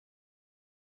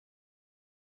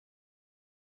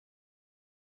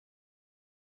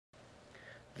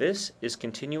This is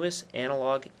continuous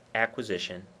analog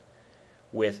acquisition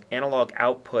with analog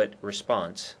output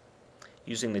response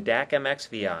using the DAQmx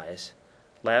Vis,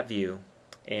 LabVIEW,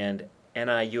 and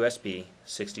NI-USB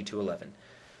 6211.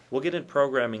 We'll get into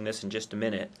programming this in just a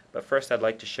minute, but first I'd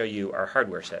like to show you our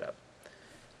hardware setup.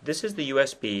 This is the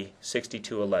USB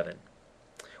 6211.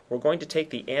 We're going to take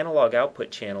the analog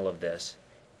output channel of this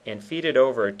and feed it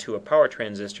over to a power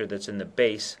transistor that's in the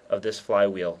base of this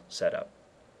flywheel setup.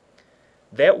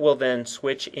 That will then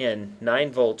switch in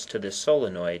 9 volts to this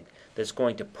solenoid that's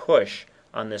going to push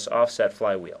on this offset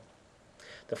flywheel.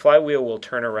 The flywheel will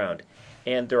turn around,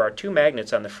 and there are 2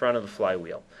 magnets on the front of the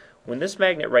flywheel. When this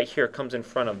magnet right here comes in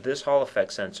front of this Hall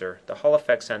effect sensor, the Hall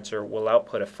effect sensor will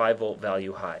output a 5 volt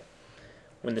value high.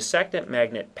 When the second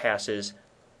magnet passes,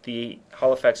 the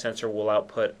Hall effect sensor will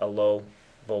output a low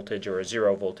voltage or a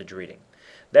 0 voltage reading.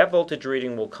 That voltage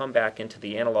reading will come back into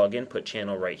the analog input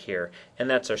channel right here, and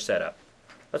that's our setup.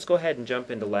 Let's go ahead and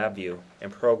jump into LabVIEW and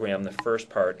program the first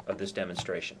part of this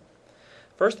demonstration.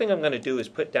 First thing I'm going to do is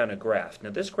put down a graph. Now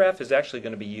this graph is actually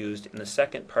going to be used in the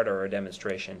second part of our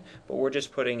demonstration, but we're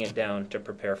just putting it down to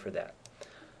prepare for that.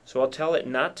 So I'll tell it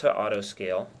not to auto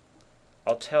scale.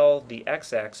 I'll tell the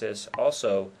x-axis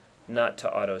also not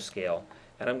to auto scale,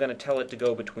 and I'm going to tell it to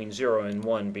go between 0 and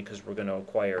 1 because we're going to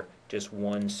acquire just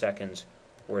 1 second's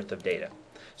worth of data.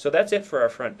 So that's it for our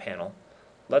front panel.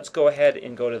 Let's go ahead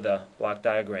and go to the block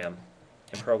diagram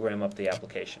and program up the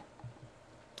application.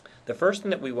 The first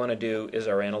thing that we want to do is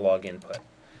our analog input.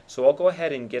 So I'll go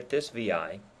ahead and get this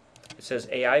VI. It says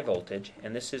AI voltage,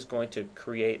 and this is going to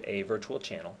create a virtual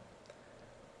channel.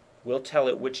 We'll tell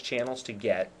it which channels to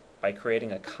get by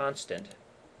creating a constant,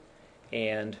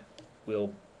 and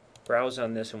we'll browse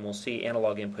on this and we'll see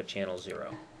analog input channel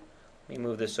 0. Let me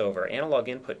move this over. Analog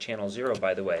input channel 0,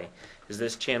 by the way, is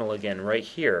this channel again right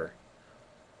here,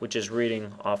 which is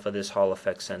reading off of this Hall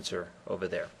effect sensor over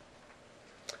there.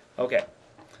 Okay.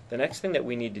 The next thing that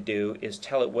we need to do is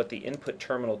tell it what the input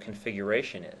terminal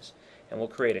configuration is, and we'll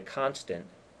create a constant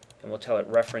and we'll tell it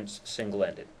reference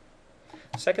single-ended.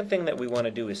 Second thing that we want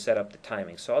to do is set up the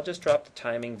timing. So I'll just drop the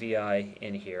timing VI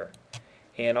in here,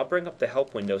 and I'll bring up the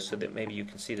help window so that maybe you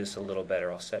can see this a little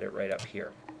better. I'll set it right up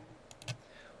here.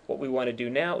 What we want to do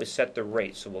now is set the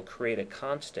rate. So we'll create a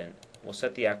constant. We'll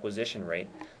set the acquisition rate.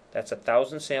 That's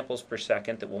 1,000 samples per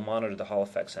second that we'll monitor the Hall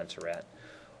effect sensor at.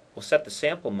 We'll set the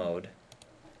sample mode,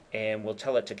 and we'll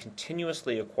tell it to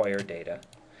continuously acquire data.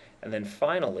 And then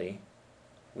finally,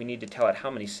 we need to tell it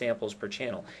how many samples per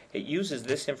channel. It uses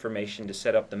this information to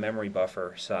set up the memory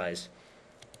buffer size,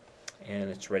 and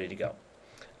it's ready to go.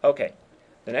 Okay,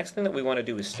 the next thing that we want to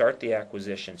do is start the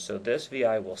acquisition. So this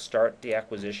VI will start the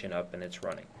acquisition up and it's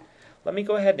running. Let me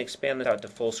go ahead and expand this out to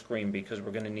full screen because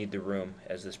we're going to need the room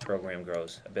as this program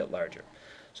grows a bit larger.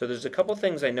 So there's a couple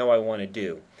things I know I want to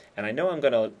do, and I know I'm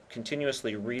going to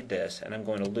continuously read this and I'm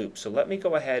going to loop. So let me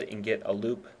go ahead and get a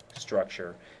loop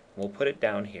structure. We'll put it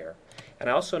down here. And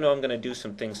I also know I'm going to do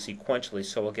some things sequentially,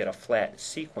 so we'll get a flat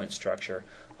sequence structure.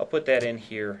 I'll put that in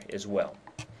here as well.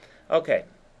 Okay.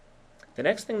 The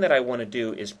next thing that I want to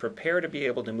do is prepare to be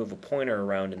able to move a pointer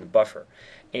around in the buffer.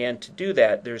 And to do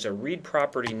that, there's a read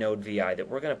property node VI that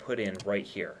we're going to put in right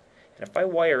here. And if I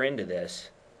wire into this,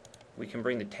 we can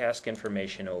bring the task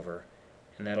information over,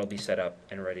 and that'll be set up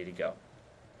and ready to go.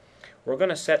 We're going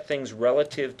to set things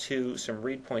relative to some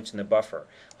read points in the buffer.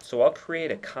 So I'll create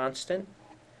a constant,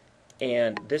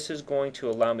 and this is going to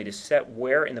allow me to set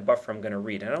where in the buffer I'm going to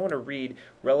read. And I want to read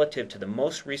relative to the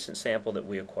most recent sample that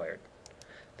we acquired.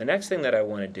 The next thing that I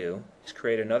want to do is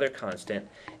create another constant,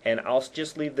 and I'll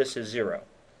just leave this as 0.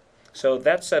 So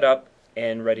that's set up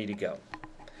and ready to go.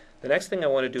 The next thing I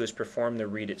want to do is perform the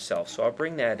read itself. So I'll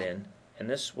bring that in, and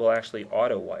this will actually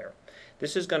auto wire.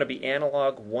 This is going to be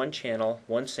analog, 1 channel,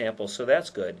 1 sample, so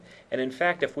that's good. And in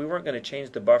fact, if we weren't going to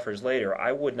change the buffers later,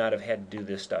 I would not have had to do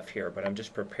this stuff here, but I'm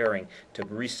just preparing to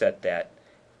reset that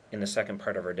in the second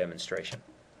part of our demonstration.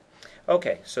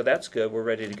 Okay, so that's good. We're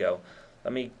ready to go.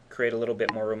 Let me create a little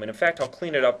bit more room, and in fact, I'll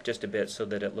clean it up just a bit so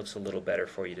that it looks a little better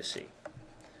for you to see.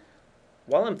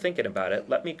 While I'm thinking about it,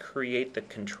 let me create the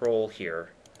control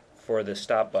here for the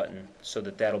stop button so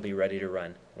that that'll be ready to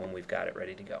run when we've got it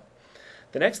ready to go.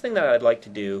 The next thing that I'd like to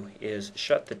do is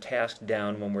shut the task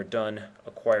down when we're done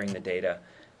acquiring the data.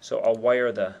 So I'll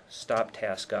wire the stop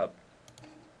task up,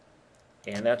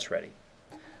 and that's ready.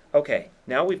 Okay,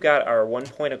 now we've got our 1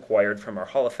 point acquired from our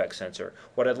Hall effect sensor.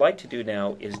 What I'd like to do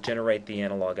now is generate the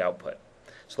analog output.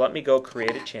 So let me go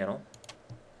create a channel.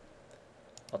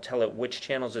 I'll tell it which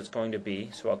channels it's going to be,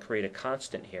 so I'll create a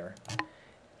constant here.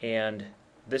 And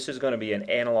this is going to be an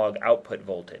analog output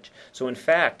voltage. So in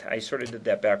fact, I sort of did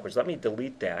that backwards. Let me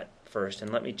delete that first,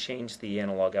 and let me change the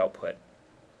analog output.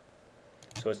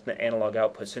 So it's the analog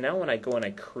output. So now when I go and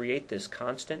I create this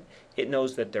constant, it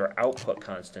knows that they're output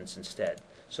constants instead.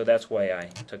 So that's why I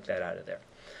took that out of there.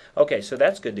 Okay, so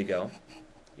that's good to go.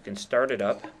 You can start it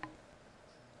up.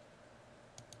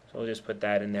 So we'll just put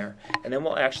that in there. And then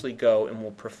we'll actually go and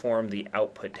we'll perform the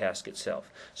output task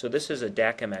itself. So this is a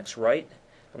DAQmx write.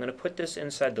 I'm going to put this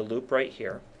inside the loop right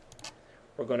here.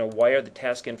 We're going to wire the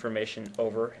task information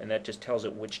over, and that just tells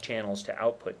it which channels to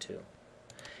output to.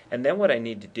 And then what I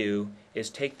need to do is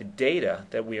take the data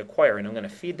that we acquire, and I'm going to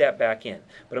feed that back in.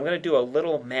 But I'm going to do a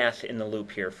little math in the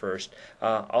loop here first,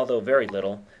 although very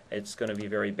little. It's going to be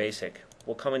very basic.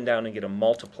 We'll come in down and get a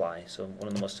multiply, so one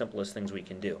of the most simplest things we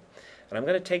can do. And I'm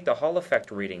going to take the Hall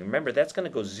effect reading. Remember, that's going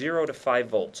to go 0 to 5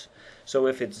 volts. So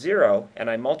if it's 0 and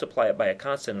I multiply it by a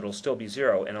constant, it'll still be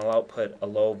 0, and I'll output a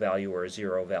low value or a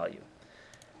 0 value.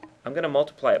 I'm going to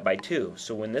multiply it by 2,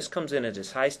 so when this comes in at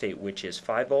its high state, which is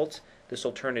 5 volts, this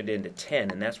will turn it into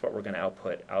 10, and that's what we're going to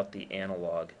output out the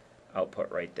analog output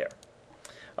right there.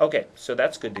 Okay, so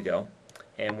that's good to go,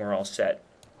 and we're all set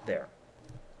there.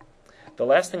 The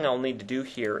last thing I'll need to do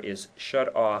here is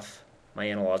shut off my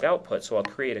analog output, so I'll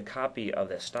create a copy of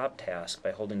the stop task by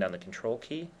holding down the control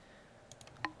key.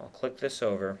 I'll click this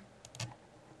over,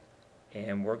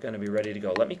 and we're going to be ready to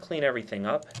go. Let me clean everything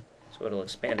up so it'll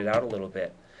expand it out a little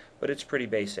bit, but it's pretty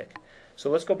basic. So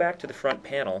let's go back to the front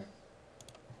panel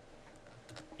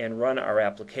and run our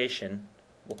application.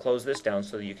 We'll close this down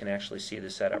so that you can actually see the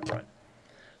setup run.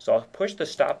 So I'll push the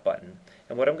stop button,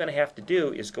 and what I'm going to have to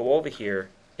do is go over here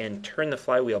and turn the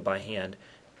flywheel by hand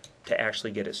to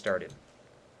actually get it started.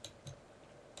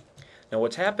 Now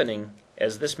what's happening,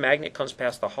 as this magnet comes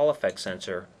past the Hall effect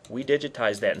sensor, we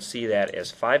digitize that and see that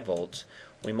as 5 volts.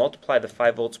 We multiply the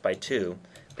 5 volts by 2.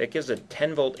 That gives a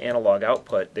 10 volt analog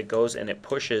output that goes and it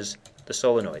pushes the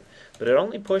solenoid. But it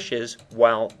only pushes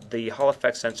while the Hall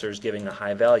effect sensor is giving a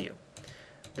high value.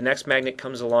 The next magnet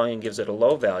comes along and gives it a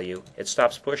low value. It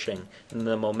stops pushing, and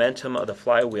the momentum of the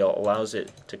flywheel allows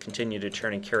it to continue to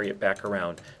turn and carry it back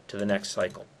around to the next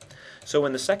cycle. So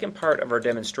in the second part of our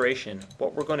demonstration,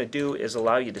 what we're going to do is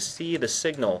allow you to see the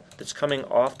signal that's coming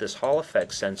off this Hall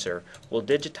effect sensor. We'll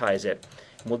digitize it.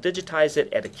 We'll digitize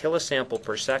it at a kilosample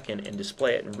per second and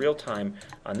display it in real time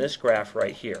on this graph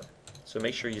right here. So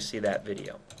make sure you see that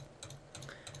video.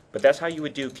 But that's how you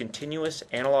would do continuous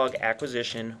analog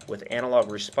acquisition with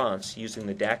analog response using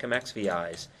the DAQmx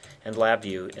Vis and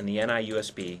LabVIEW in the NI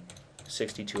USB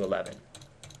 6211.